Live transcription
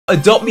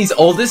Adopt Me's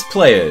oldest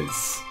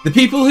players. The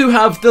people who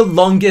have the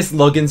longest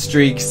login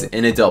streaks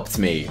in Adopt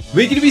Me.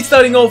 We're going to be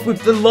starting off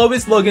with the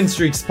lowest login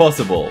streaks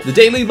possible. The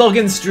daily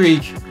login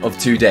streak of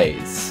 2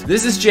 days.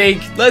 This is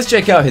Jake. Let's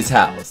check out his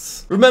house.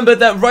 Remember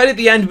that right at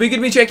the end, we're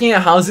going to be checking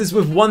out houses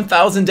with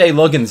 1,000 day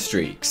login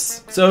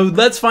streaks. So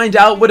let's find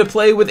out what a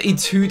player with a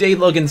 2-day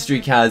login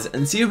streak has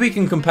and see if we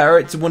can compare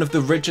it to one of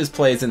the richest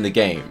players in the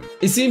game.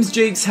 It seems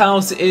Jake's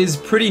house is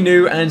pretty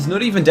new and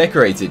not even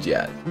decorated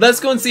yet. Let's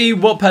go and see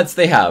what pets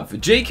they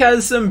have. Jake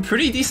has some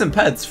pretty decent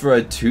pets for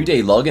a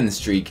 2-day login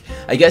streak.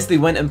 I guess they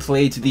went and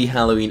played the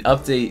Halloween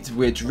update,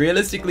 which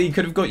realistically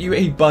could have got you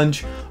a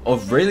bunch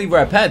of really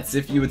rare pets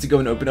if you were to go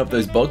and open up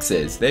those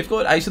boxes. They've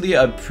got actually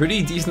a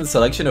pretty decent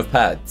selection of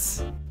pets.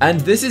 And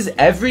this is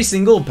every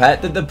single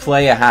pet that the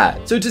player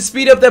had. So to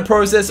speed up their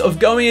process of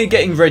going and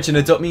getting rich in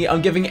Adopt Me,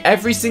 I'm giving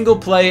every single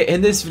player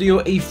in this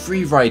video a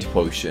free ride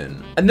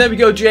potion. And there we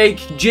go, Jake.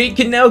 Jake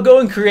can now go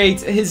and create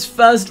his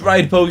first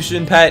ride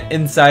potion pet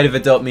inside of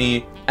Adopt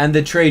Me, and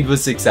the trade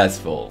was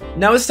successful.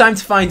 Now it's time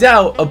to find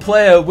out a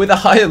player with a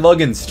higher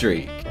login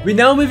streak. We're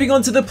now moving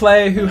on to the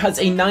player who has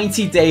a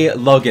 90-day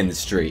login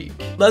streak.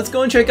 Let's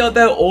go and check out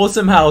their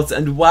awesome house,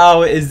 and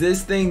wow, is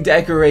this thing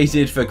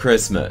decorated for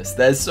Christmas.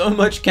 There's so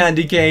much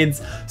candy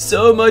canes,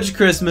 so much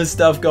Christmas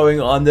stuff going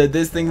on that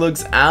this thing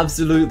looks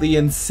absolutely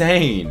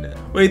insane.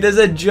 Wait, there's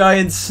a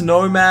giant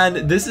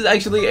snowman. This is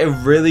actually a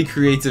really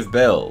creative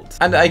build.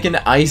 And I can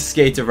ice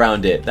skate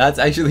around it. That's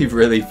actually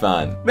really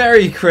fun.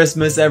 Merry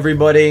Christmas,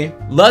 everybody.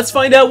 Let's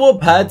find out what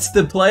pets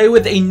the player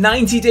with a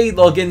 90-day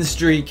login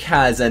streak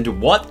has,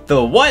 and what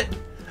the what?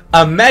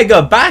 A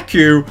Mega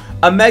Baku,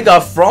 a Mega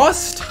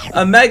Frost,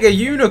 a Mega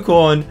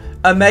Unicorn,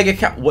 a Mega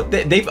Cow. What?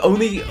 They've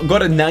only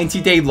got a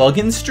 90-day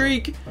login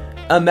streak?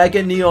 A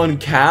Mega Neon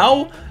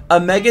Cow? A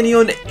Mega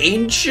Neon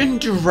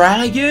Ancient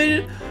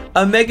Dragon?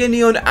 A Mega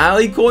Neon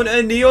Alicorn?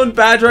 A Neon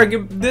Bad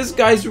Dragon? This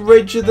guy's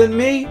richer than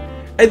me?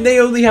 And they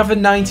only have a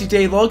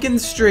 90-day login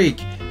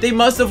streak. They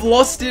must have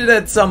lost it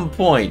at some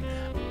point.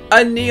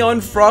 A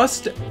Neon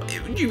Frost?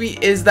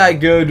 Is that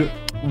good?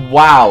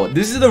 Wow,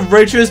 this is the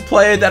richest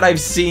player that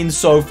I've seen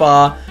so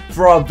far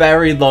for a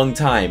very long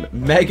time.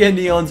 Mega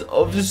Neons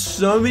of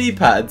so many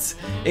pets,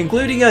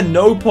 including a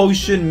no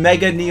potion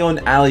Mega Neon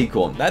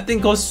Alicorn. That thing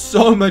costs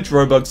so much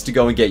Robux to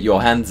go and get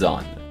your hands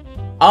on.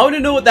 I want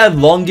to know what their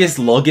longest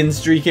login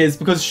streak is,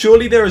 because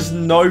surely there is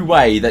no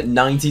way that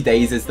 90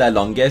 days is their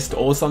longest,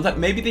 or sometimes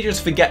maybe they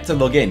just forget to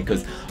log in,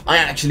 because I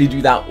actually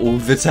do that all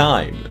the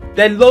time.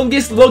 Their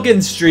longest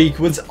login streak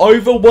was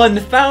over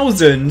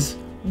 1,000.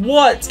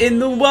 What in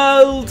the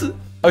world?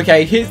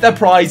 Okay, here's their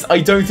prize. I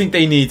don't think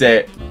they need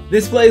it.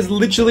 This player is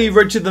literally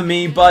richer than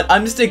me, but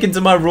I'm sticking to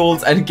my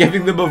rules and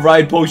giving them a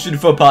ride potion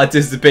for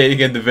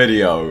participating in the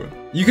video.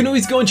 You can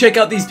always go and check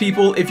out these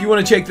people. If you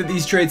want to check that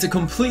these trades are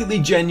completely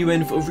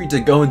genuine, feel free to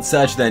go and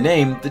search their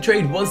name. The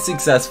trade was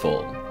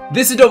successful.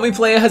 This Adopt Me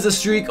player has a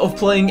streak of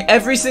playing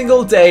every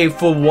single day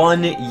for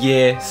 1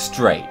 year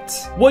straight.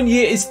 1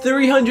 year is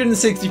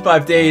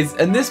 365 days,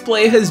 and this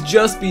player has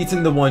just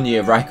beaten the 1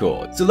 year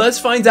record. So let's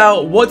find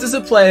out, what does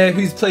a player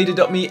who's played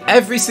Adopt Me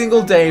every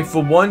single day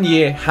for 1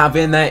 year have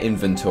in their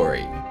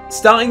inventory?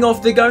 Starting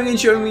off, they're going and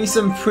showing me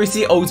some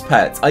pretty old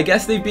pets. I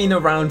guess they've been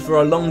around for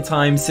a long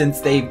time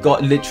since they've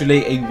got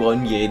literally a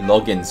 1 year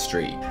login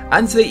streak.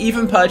 And they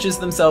even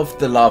purchased themselves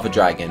the Lava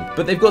Dragon.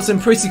 But they've got some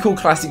pretty cool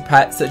classic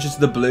pets such as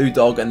the blue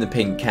dog and the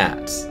pink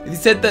cat. They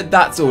said that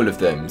that's all of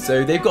them,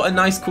 so they've got a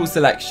nice cool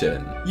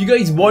selection. You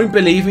guys won't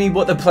believe me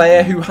what the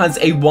player who has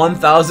a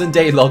 1,000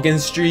 day login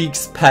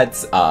streak's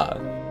pets are.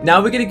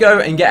 Now we're going to go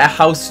and get a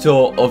house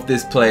tour of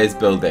this player's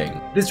building.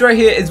 This right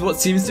here is what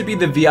seems to be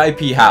the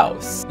VIP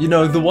house. You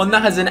know, the one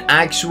that has an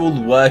actual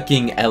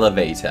working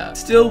elevator.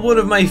 Still, one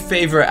of my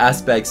favorite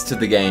aspects to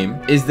the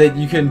game is that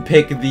you can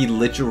pick the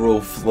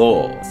literal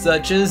floor,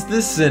 such as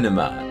the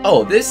cinema.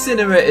 Oh, this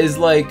cinema is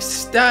like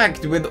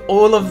stacked with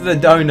all of the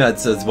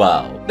donuts as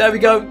well. There we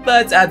go.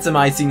 Let's add some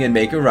icing and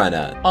make a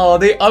runner. Oh,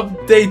 they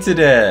updated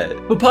it.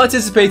 For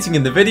participating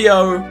in the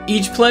video,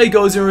 each player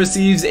goes and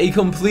receives a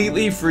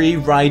completely free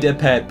rider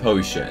pet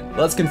potion.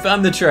 Let's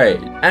confirm the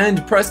trade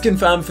and press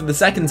confirm for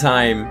the second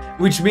time,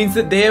 which means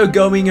that they are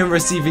going and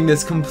receiving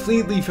this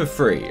completely for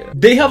free.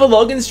 They have a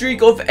login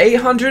streak of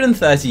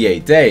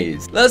 838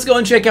 days. Let's go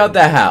and check out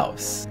their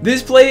house.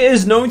 This player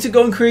is known to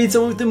go and create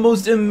some of the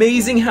most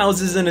amazing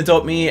houses in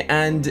Adopt Me,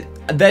 and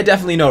they're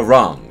definitely not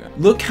wrong.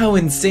 Look how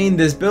insane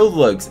this build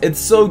looks. It's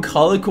so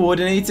color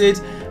coordinated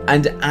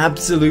and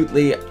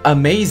absolutely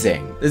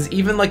amazing. There's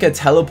even like a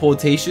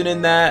teleportation in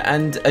there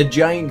and a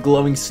giant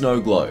glowing snow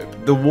globe.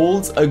 The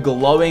walls are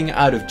glowing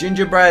out of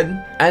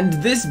gingerbread, and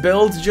this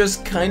build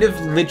just kind of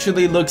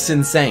literally looks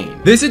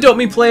insane. This Adopt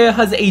Me player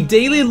has a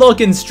daily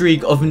login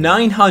streak of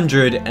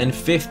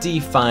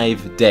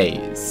 955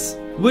 days.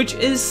 Which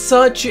is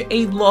such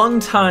a long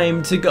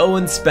time to go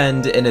and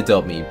spend in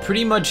Adopt Me.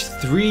 Pretty much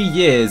 3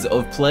 years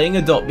of playing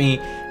Adopt Me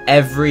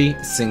every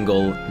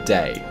single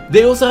day.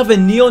 They also have a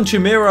neon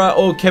chimera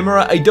or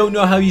chimera, I don't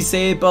know how you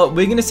say it, but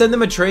we're gonna send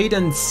them a trade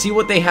and see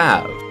what they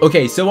have.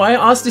 Okay, so I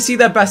asked to see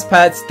their best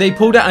pets. They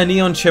pulled out a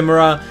neon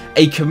chimera,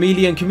 a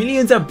chameleon.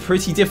 Chameleons are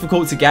pretty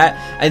difficult to get.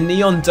 A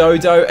neon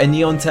dodo, a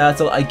neon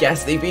turtle. I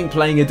guess they've been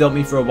playing Adopt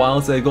Me for a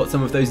while, so they've got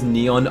some of those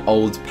neon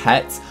old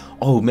pets.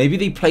 Oh, maybe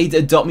they played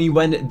Adopt Me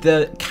when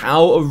the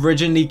cow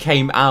originally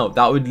came out.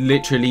 That would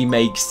literally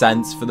make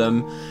sense for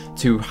them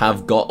to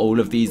have got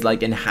all of these,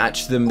 like, and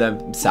hatched them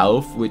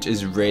themselves, which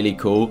is really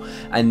cool.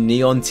 And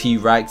neon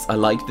T-Rex, I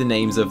like the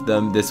names of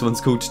them. This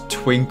one's called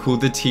Twinkle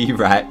the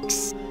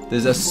T-Rex.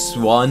 There's a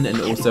swan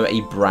and also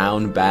a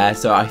brown bear.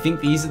 So I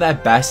think these are their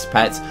best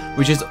pets,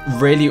 which is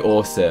really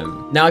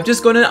awesome. Now I've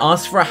just gone and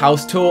asked for a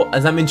house tour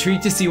as I'm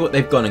intrigued to see what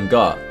they've gone and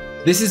got.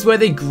 This is where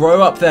they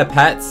grow up their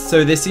pets,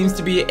 so this seems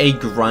to be a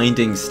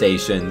grinding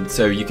station,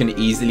 so you can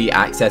easily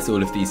access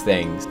all of these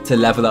things. To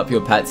level up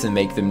your pets and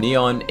make them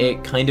neon,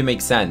 it kind of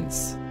makes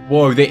sense.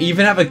 Whoa, they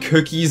even have a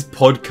Cookie's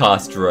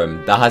podcast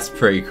room. That's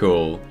pretty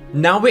cool.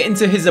 Now we're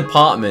into his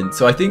apartment,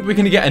 so I think we're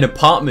gonna get an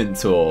apartment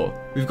tour.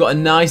 We've got a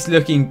nice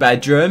looking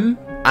bedroom.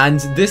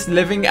 And this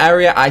living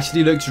area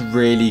actually looks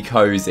really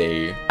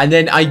cozy. And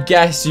then I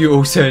guess you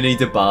also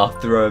need a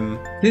bathroom.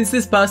 Since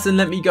this person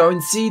let me go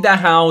and see their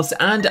house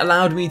and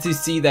allowed me to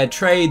see their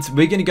trades,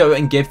 we're gonna go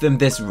and give them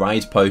this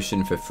ride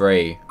potion for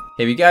free.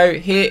 Here we go.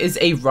 Here is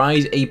a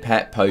ride a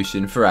pet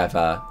potion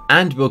forever.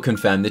 And we'll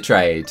confirm the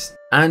trade.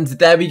 And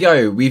there we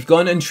go, we've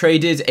gone and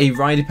traded a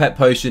Ride a Pet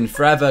Potion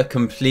forever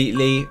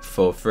completely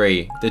for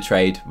free. The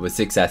trade was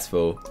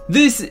successful.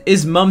 This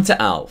is Mum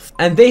to Alf,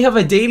 and they have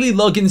a daily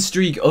login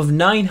streak of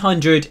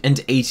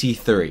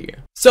 983.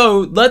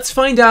 So let's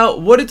find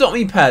out what Adopt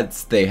Me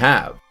pets they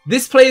have.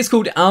 This player is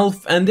called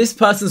Alf, and this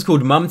person's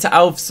called Mum to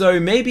Alf, so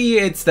maybe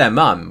it's their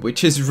mum,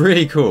 which is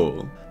really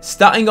cool.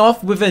 Starting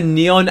off with a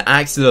neon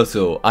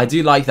axolotl, I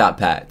do like that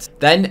pet.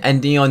 Then a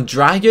neon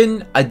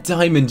dragon, a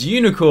diamond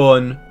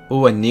unicorn,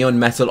 oh, a neon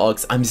metal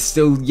ox. I'm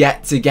still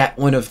yet to get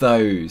one of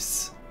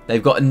those.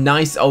 They've got a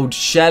nice old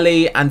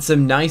Shelly and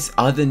some nice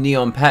other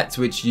neon pets,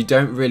 which you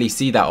don't really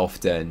see that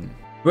often.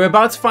 We're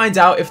about to find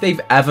out if they've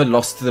ever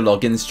lost the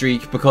login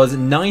streak, because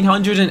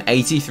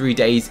 983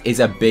 days is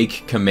a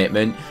big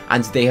commitment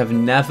and they have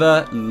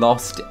never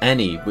lost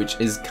any, which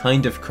is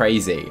kind of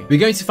crazy. We're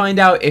going to find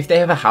out if they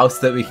have a house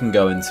that we can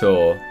go and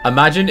tour.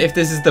 Imagine if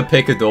this is the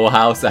Picador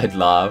house, I'd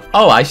laugh.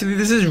 Oh, actually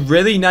this is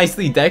really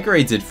nicely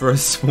decorated for a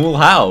small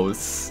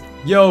house.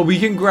 Yo, we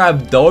can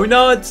grab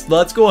donuts?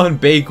 Let's go and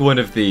bake one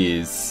of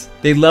these.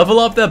 They level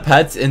up their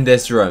pets in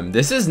this room.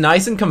 This is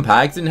nice and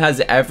compact and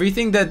has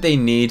everything that they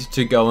need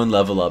to go and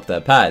level up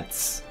their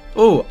pets.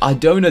 Oh, our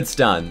donut's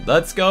done.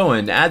 Let's go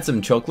and add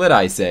some chocolate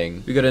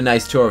icing. We got a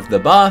nice tour of the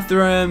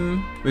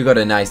bathroom. We got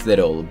a nice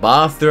little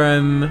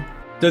bathroom.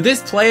 So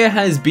this player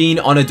has been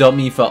on Adopt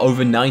Me for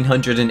over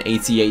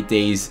 988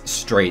 days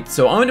straight.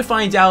 So I want to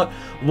find out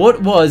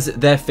what was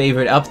their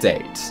favorite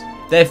update.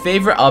 Their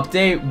favorite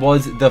update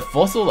was the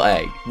fossil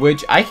egg,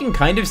 which I can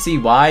kind of see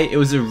why. It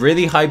was a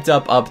really hyped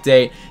up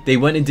update. They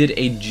went and did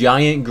a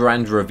giant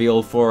grand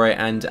reveal for it,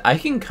 and I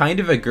can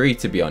kind of agree,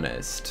 to be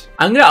honest.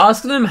 I'm gonna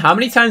ask them how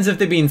many times have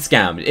they been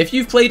scammed. If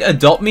you've played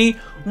Adopt Me,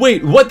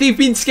 wait, what? They've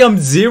been scammed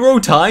 0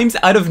 times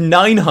out of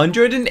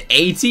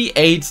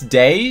 988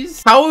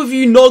 days? How have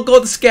you not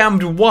got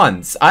scammed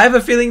once? I have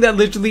a feeling that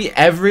literally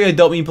every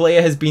Adopt Me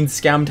player has been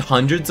scammed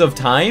hundreds of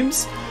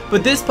times.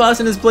 But this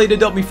person has played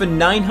Adopt Me for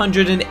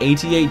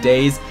 988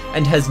 days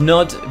and has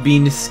not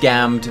been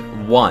scammed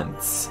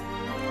once.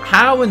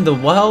 How in the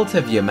world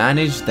have you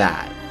managed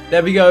that?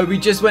 There we go, we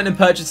just went and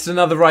purchased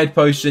another ride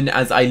potion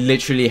as I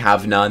literally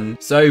have none.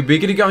 So we're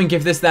gonna go and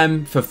give this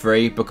them for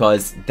free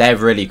because they're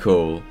really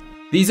cool.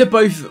 These are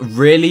both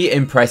really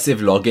impressive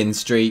login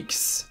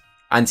streaks.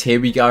 And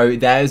here we go,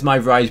 there's my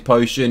ride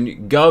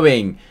potion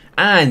going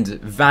and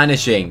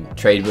vanishing.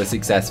 Trade was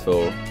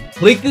successful.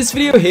 Click this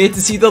video here to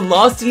see the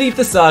last to leave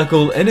the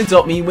circle and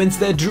Adopt Me wins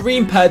their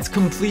dream pets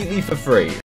completely for free.